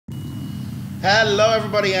Hello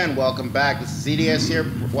everybody and welcome back. This is CDS here.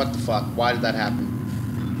 What the fuck? Why did that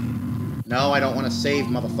happen? No, I don't want to save,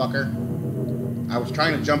 motherfucker. I was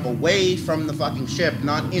trying to jump away from the fucking ship,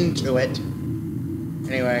 not into it.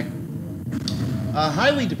 Anyway.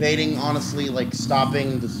 Highly debating, honestly, like,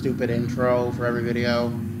 stopping the stupid intro for every video.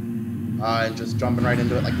 And just jumping right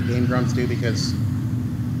into it like the Game Grumps do, because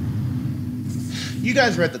you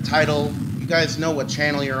guys read the title. You guys know what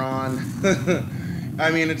channel you're on. I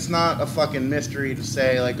mean, it's not a fucking mystery to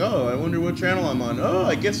say, like, oh, I wonder what channel I'm on. Oh,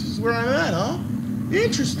 I guess this is where I'm at, huh?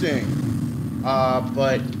 Interesting.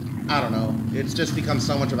 But, I don't know. It's just become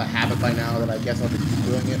so much of a habit by now that I guess I'll just keep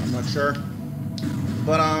doing it. I'm not sure.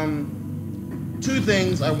 But, two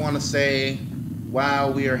things I want to say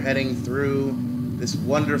while we are heading through this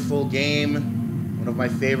wonderful game. One of my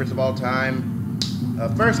favorites of all time.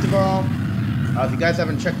 First of all, if you guys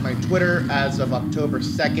haven't checked my Twitter, as of October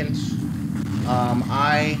 2nd,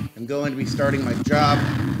 I am going to be starting my job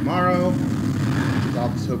tomorrow, which is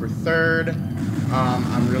October 3rd.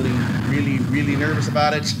 I'm really nervous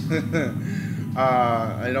about it.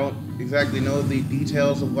 I don't exactly know the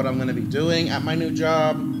details of what I'm going to be doing at my new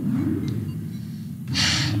job.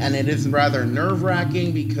 And it is rather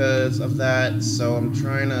nerve-wracking because of that, so I'm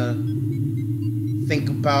trying to think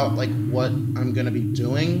about, like, what I'm going to be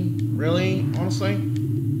doing, really, honestly.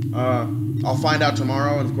 I'll find out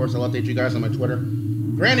tomorrow, and of course I'll update you guys on my Twitter.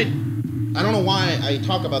 Granted, I don't know why I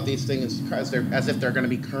talk about these things as if they're going to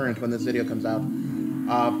be current when this video comes out.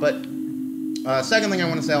 Second thing I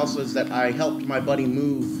want to say also is that I helped my buddy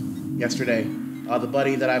move yesterday. The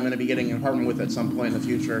buddy that I'm going to be getting an apartment with at some point in the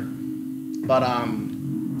future. But,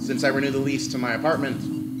 since I renewed the lease to my apartment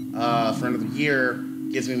for another year,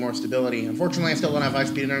 gives me more stability. Unfortunately, I still don't have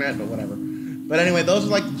high-speed internet, but whatever. But anyway, those are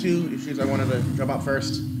like the two issues I wanted to jump out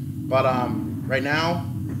first. But right now,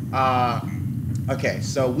 okay,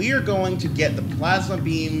 so we are going to get the plasma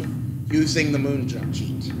beam using the moon jump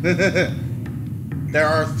cheat. There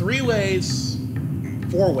are 4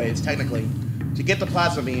 ways technically, to get the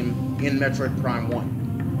plasma beam in Metroid Prime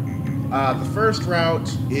 1. The first route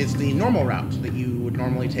is the normal route that you would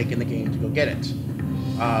normally take in the game to go get it,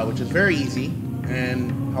 which is very easy,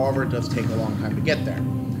 and however it does take a long time to get there.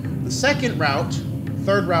 The second route,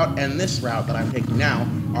 third route, and this route that I'm taking now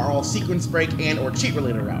are all sequence break and or cheat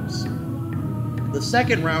related routes. The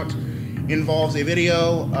second route involves a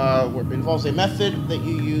involves a method that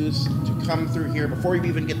you use to come through here before you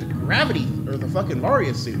even get the gravity or the fucking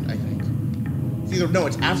Varia suit, I think.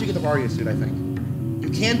 It's after you get the Varia suit, I think. You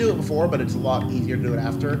can do it before, but it's a lot easier to do it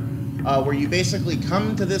after. Where you basically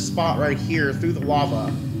come to this spot right here through the lava,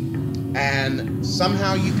 and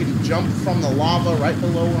somehow you can jump from the lava right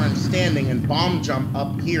below where I'm standing and bomb jump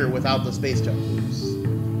up here without the space jump boost.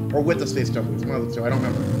 Or with the space jump boost, one of the two, I don't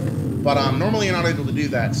remember. But normally you're not able to do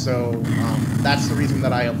that, so that's the reason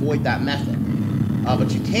that I avoid that method.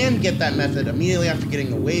 But you can get that method immediately after getting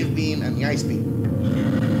the wave beam and the ice beam.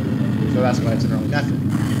 So that's why it's an early method.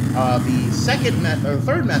 The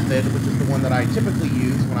third method, which is the one that I typically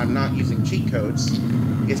use when I'm not using cheat codes,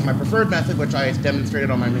 is my preferred method, which I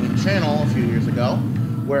demonstrated on my main channel a few years ago,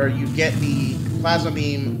 where you get the plasma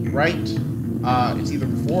beam right, it's either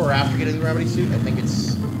before or after getting the gravity suit. I think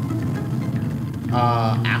it's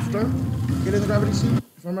after getting the gravity suit,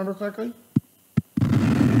 if I remember correctly.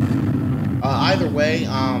 Either way,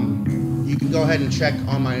 you can go ahead and check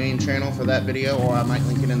on my main channel for that video, or I might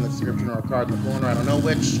link it in the description or a card in the corner, I don't know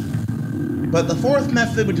which. But the fourth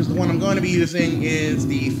method, which is the one I'm going to be using, is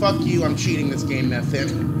the fuck you, I'm cheating this game method,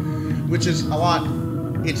 which is a lot.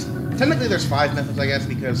 Technically there's 5 methods, I guess,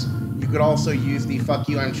 because you could also use the fuck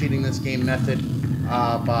you, I'm cheating this game method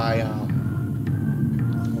by, hold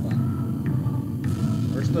on.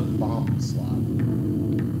 Where's the bomb slot?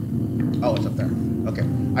 Oh, it's up there. Okay.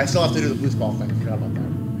 I still have to do the boost ball thing, I forgot about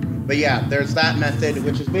that. But yeah, there's that method,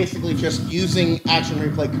 which is basically just using action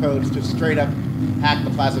replay codes to straight up hack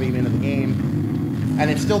the plasma beam into the game. And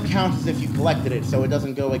it still counts as if you collected it, so it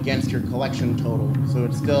doesn't go against your collection total. So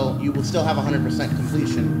you will still have 100%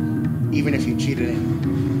 completion, even if you cheated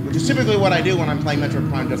in. Which is typically what I do when I'm playing Metroid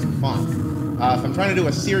Prime just for fun. If I'm trying to do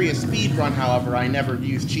a serious speed run, however, I never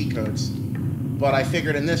use cheat codes. But I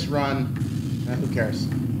figured in this run, who cares?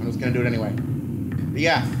 I'm just going to do it anyway. But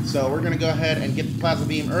yeah, so we're going to go ahead and get the plasma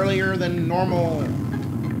beam earlier than normal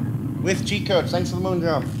with cheat codes, thanks to the moon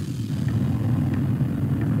jump.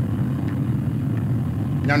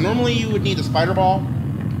 Now, normally you would need the spider ball,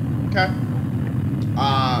 okay?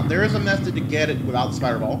 There is a method to get it without the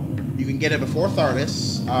spider ball. You can get it before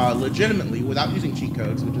Thardis, legitimately, without using cheat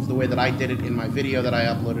codes, which is the way that I did it in my video that I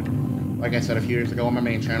uploaded, like I said, a few years ago on my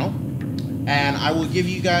main channel. And I will give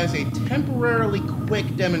you guys a temporarily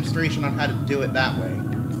quick demonstration on how to do it that way,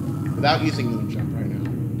 without using moon jump right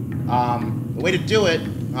now. The way to do it,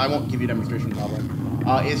 I won't give you a demonstration probably,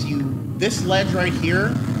 is this ledge right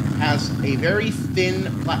here has a very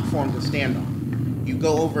thin platform to stand on. You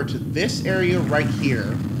go over to this area right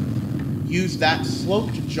here, use that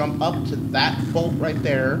slope to jump up to that bolt right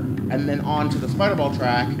there, and then onto the spider ball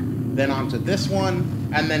track, then onto this one,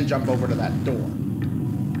 and then jump over to that door.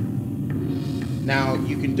 Now,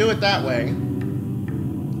 you can do it that way,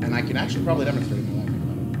 and I can actually probably demonstrate it.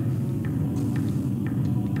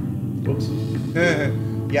 Whoops.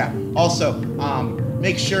 Yeah, also,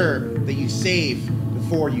 make sure that you save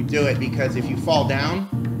before you do it, because if you fall down,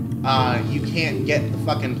 you can't get the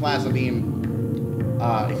fucking plasma beam.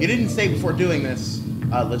 If you didn't save before doing this,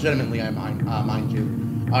 legitimately, mind you,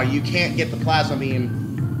 you can't get the plasma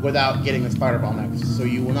beam without getting the spider ball next, so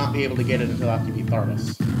you will not be able to get it until after you beat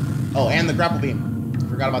Thardus. Oh, and the grapple beam.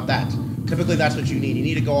 Forgot about that. Typically, that's what you need. You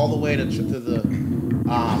need to go all the way to the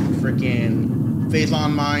freaking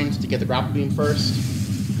Phazon mines to get the grapple beam first.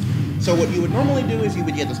 So what you would normally do is you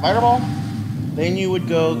would get the spider ball, then you would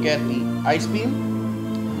go get the ice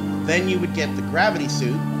beam, then you would get the gravity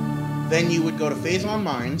suit, then you would go to Phazon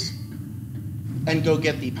mines and go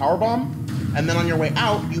get the power bomb, and then on your way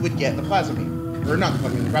out, you would get the plasma beam. Or not the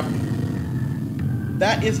plasma beam, the grapple beam.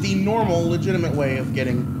 That is the normal, legitimate way of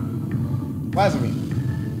getting plasma beam.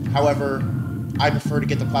 However, I prefer to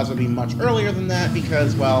get the plasma beam much earlier than that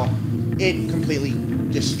because, well, it completely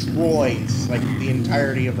destroys, like, the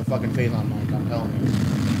entirety of the fucking Phazon mines, I'm telling you.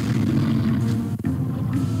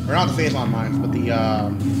 Or not the Phazon mines, but the,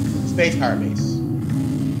 space power base.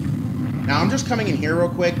 Now, I'm just coming in here real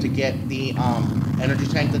quick to get the, energy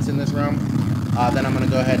tank that's in this room. Then I'm gonna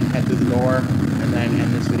go ahead and head through the door, and then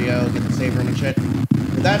end this video, get the save room and shit.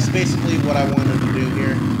 But that's basically what I wanted to do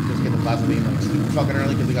here. Just get the plasma beam, like, super fucking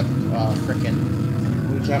early, because we got the, frickin'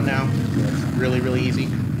 moon jump now. So it's really, really easy.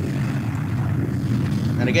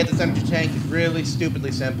 And to get this energy tank is really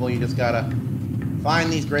stupidly simple. You just gotta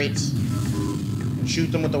find these grates and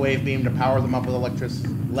shoot them with the wave beam to power them up with electrical,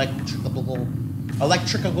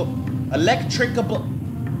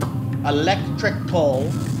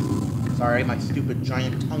 sorry, my stupid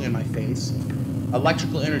giant tongue in my face,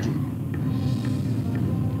 electrical energy.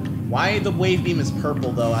 Why the wave beam is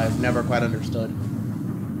purple, though, I've never quite understood.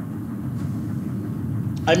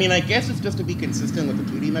 I mean, I guess it's just to be consistent with the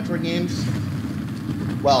 2D Metroid games.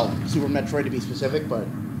 Well, Super Metroid to be specific, but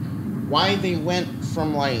why they went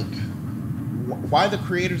from, like, why the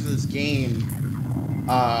creators of this game,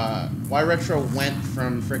 why Retro went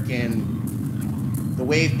from frickin' the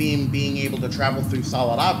wave beam being able to travel through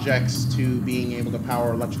solid objects to being able to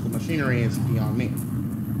power electrical machinery is beyond me.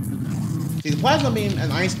 See, the plasma beam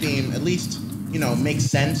and ice beam at least, you know, make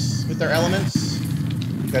sense with their elements,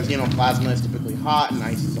 because, you know, plasma is typically hot and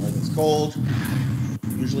ice is always cold,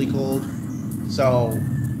 usually cold, so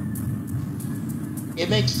it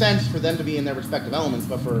makes sense for them to be in their respective elements.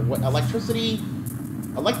 But for what electricity,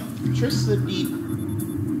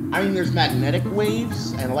 I mean, there's magnetic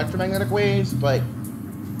waves and electromagnetic waves, but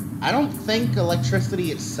I don't think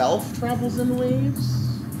electricity itself travels in waves.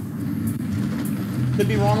 Could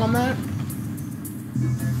be wrong on that.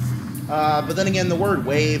 But then again, the word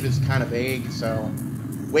wave is kind of vague, so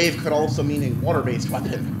wave could also mean a water-based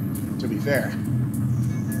weapon, to be fair.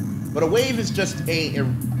 But a wave is just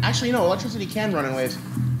actually, no, electricity can run in waves.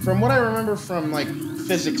 From what I remember from, like,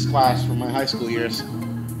 physics class from my high school years,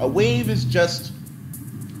 a wave is just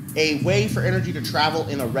a way for energy to travel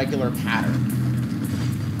in a regular pattern.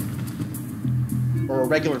 Or a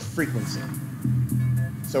regular frequency.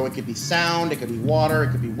 So it could be sound, it could be water,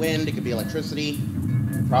 it could be wind, it could be electricity,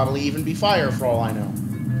 probably even be fire for all I know.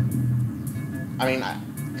 I mean,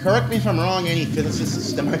 correct me if I'm wrong, any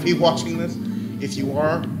physicists that might be watching this. If you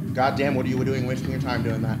are, goddamn, what are you doing wasting your time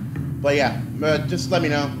doing that? But yeah, just let me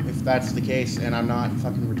know if that's the case and I'm not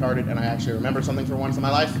fucking retarded and I actually remember something for once in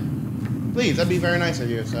my life. Please, that'd be very nice of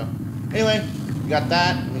you. So, anyway, we got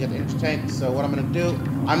that, and we got the energy tank. So what I'm going to do,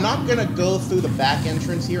 I'm not going to go through the back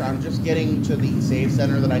entrance here. I'm just getting to the save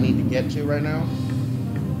center that I need to get to right now.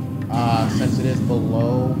 Since it is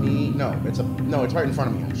below me. No, it's right in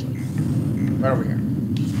front of me, actually. Right over here.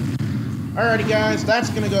 Alrighty, guys, that's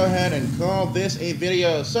going to go ahead and call this a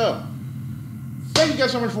video. So, thank you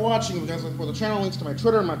guys so much for watching. If you guys like for the channel, links to my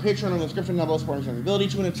Twitter and my Patreon in the description down below, supporting my ability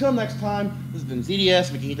to. And until next time, this has been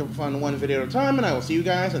ZDS, making each of fun one video at a time, and I will see you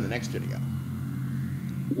guys in the next video.